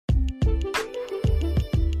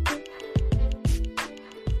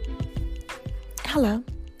Hello,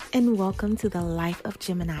 and welcome to the Life of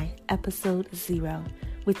Gemini, Episode 0,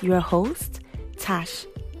 with your host, Tash,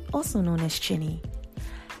 also known as Chinny.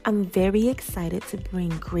 I'm very excited to bring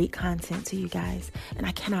great content to you guys, and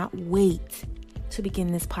I cannot wait to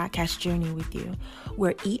begin this podcast journey with you,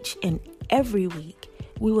 where each and every week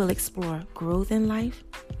we will explore growth in life,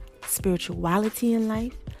 spirituality in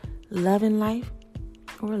life, love in life,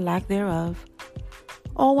 or lack thereof,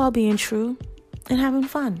 all while being true and having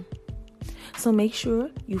fun. So make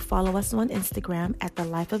sure you follow us on Instagram at the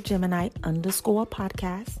Life of Gemini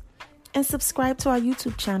 _podcast and subscribe to our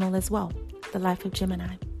YouTube channel as well, The Life of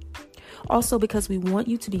Gemini. Also, because we want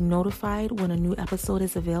you to be notified when a new episode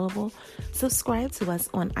is available, subscribe to us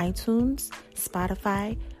on iTunes,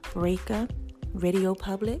 Spotify, Breaker, Radio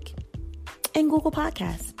Public, and Google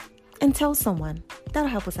Podcasts. And tell someone. That'll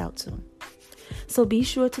help us out too. So be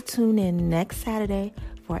sure to tune in next Saturday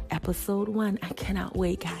for episode 1. I cannot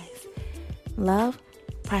wait, guys. Love,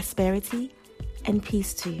 prosperity, and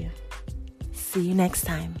peace to you. See you next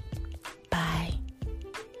time. Bye.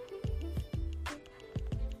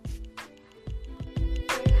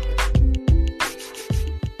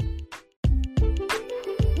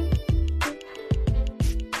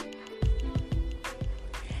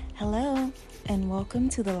 Hello, and welcome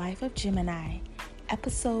to the Life of Gemini,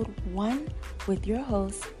 Episode 1 with your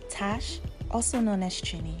host, Tash, also known as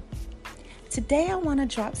Chinny. Today, I want to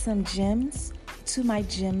drop some gems to my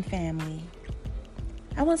gem family.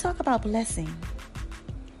 I want to talk about blessing.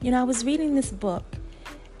 I was reading this book,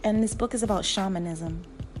 and this book is about shamanism.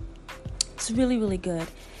 It's really, really good.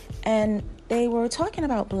 And they were talking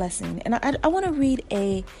about blessing. And I want to read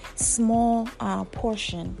a small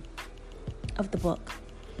portion of the book.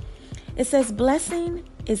 It says, blessing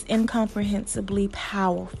is incomprehensibly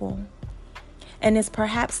powerful and is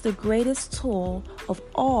perhaps the greatest tool of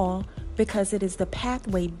all because it is the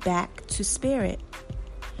pathway back to spirit.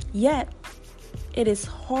 Yet, it is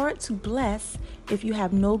hard to bless if you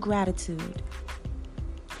have no gratitude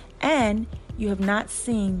and you have not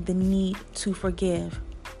seen the need to forgive.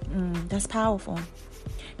 That's powerful.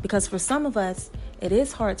 Because for some of us, it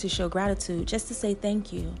is hard to show gratitude, just to say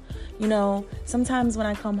thank you. Sometimes when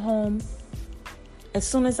I come home, as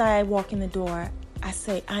soon as I walk in the door, I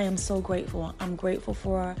say, I am so grateful. I'm grateful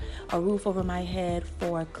for a roof over my head,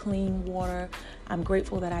 for clean water. I'm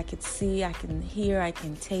grateful that I could see, I can hear, I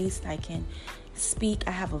can taste, I can speak.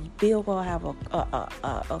 I have a vehicle, I have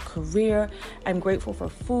a career. I'm grateful for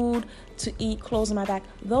food to eat, clothes on my back.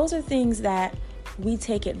 Those are things that we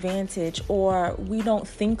take advantage or we don't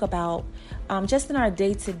think about just in our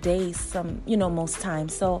day-to-day most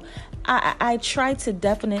times. So I try to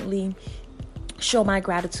definitely show my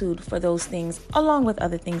gratitude for those things, along with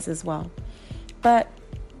other things as well. But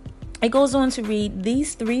it goes on to read,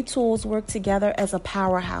 these 3 tools work together as a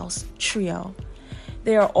powerhouse trio.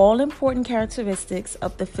 They are all important characteristics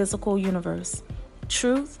of the physical universe: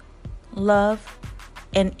 truth, love,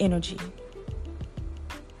 and energy.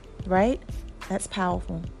 Right? That's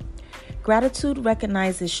powerful. Gratitude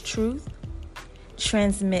recognizes truth,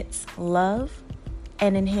 transmits love,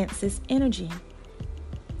 and enhances energy.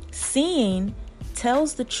 Seeing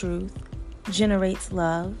tells the truth, generates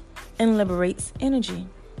love, and liberates energy.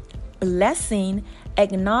 Blessing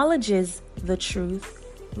acknowledges the truth,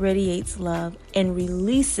 radiates love, and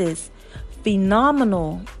releases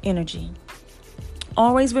phenomenal energy.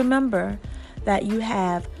 Always remember that you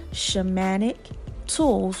have shamanic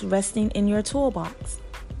tools resting in your toolbox.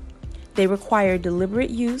 They require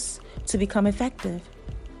deliberate use to become effective.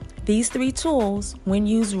 These 3 tools, when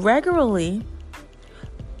used regularly,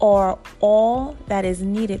 are all that is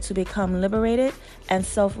needed to become liberated and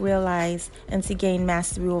self-realized and to gain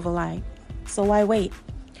mastery over life. So why wait?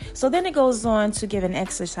 So then it goes on to give an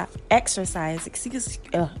exercise,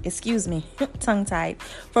 excuse me, tongue-tied,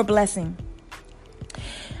 for blessing.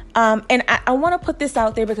 And I want to put this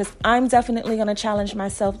out there because I'm definitely going to challenge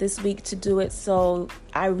myself this week to do it. So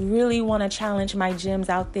I really want to challenge my gems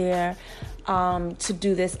out there to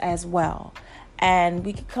do this as well. And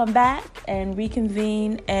we could come back and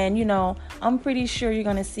reconvene. And, I'm pretty sure you're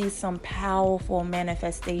going to see some powerful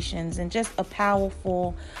manifestations and just a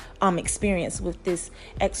powerful experience with this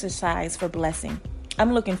exercise for blessing.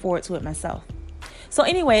 I'm looking forward to it myself. So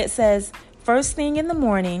anyway, it says, first thing in the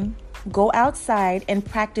morning, go outside and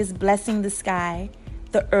practice blessing the sky,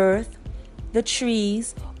 the earth, the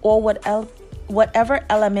trees, or whatever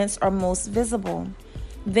elements are most visible.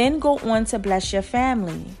 Then go on to bless your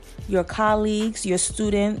family, your colleagues, your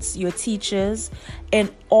students, your teachers, and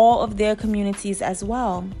all of their communities as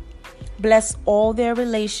well. Bless all their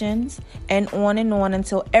relations and on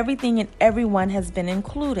until everything and everyone has been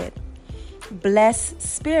included. bless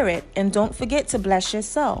spirit, and don't forget to bless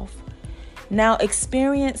yourself. Now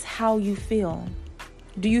experience how you feel.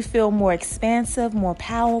 Do you feel more expansive, more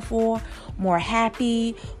powerful, more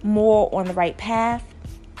happy, more on the right path?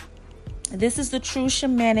 This is the true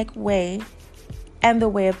shamanic way and the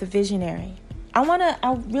way of the visionary.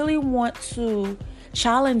 I really want to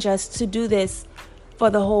challenge us to do this for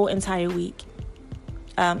the whole entire week,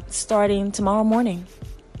 starting tomorrow morning.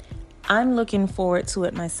 I'm looking forward to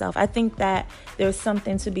it myself. I think that there's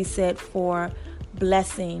something to be said for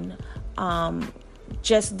blessing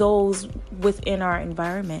just those within our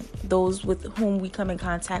environment, those with whom we come in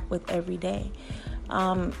contact with every day,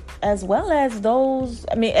 as well as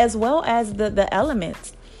the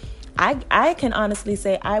elements. I can honestly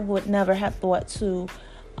say I would never have thought to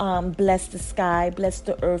bless the sky, bless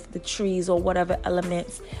the earth, the trees, or whatever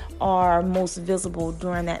elements are most visible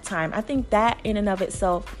during that time. I think that in and of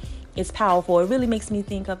itself is powerful. It really makes me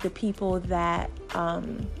think of the people that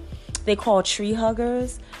they call tree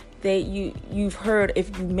huggers. You've heard,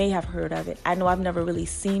 if you may have heard of it. I know I've never really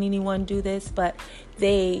seen anyone do this, but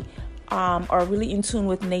they are really in tune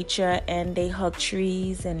with nature, and they hug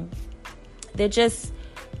trees, and they're just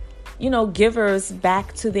givers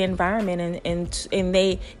back to the environment, and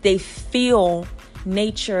they feel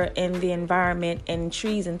nature and the environment and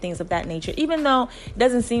trees and things of that nature. Even though it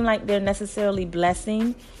doesn't seem like they're necessarily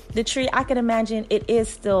blessing the tree, I can imagine it is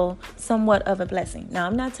still somewhat of a blessing. Now,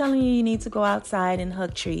 I'm not telling you need to go outside and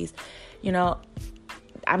hug trees.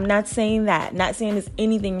 I'm not saying that. Not saying there's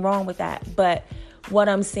anything wrong with that. But what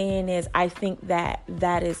I'm saying is I think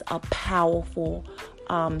that is a powerful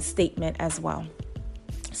statement as well.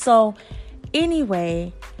 So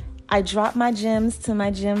anyway, I dropped my gems to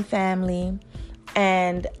my gem family,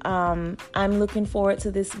 and I'm looking forward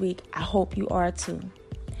to this week. I hope you are too.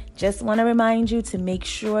 Just want to remind you to make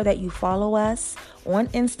sure that you follow us on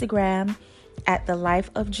Instagram at the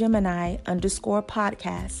Life of Gemini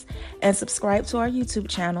 _podcast, and subscribe to our YouTube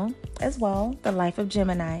channel as well, The Life of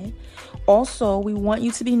Gemini. Also, we want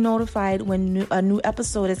you to be notified when a new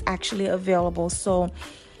episode is actually available. So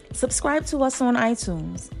subscribe to us on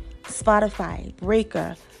iTunes, Spotify,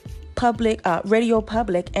 Breaker, Radio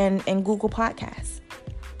Public, and Google Podcasts.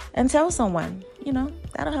 And tell someone,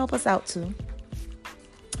 that'll help us out too.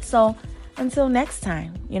 So until next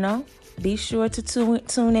time, be sure to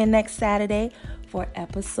tune in next Saturday for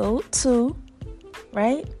episode 2,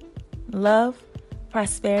 right? Love,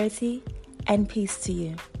 prosperity, and peace to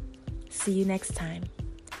you. See you next time.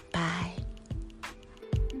 Bye.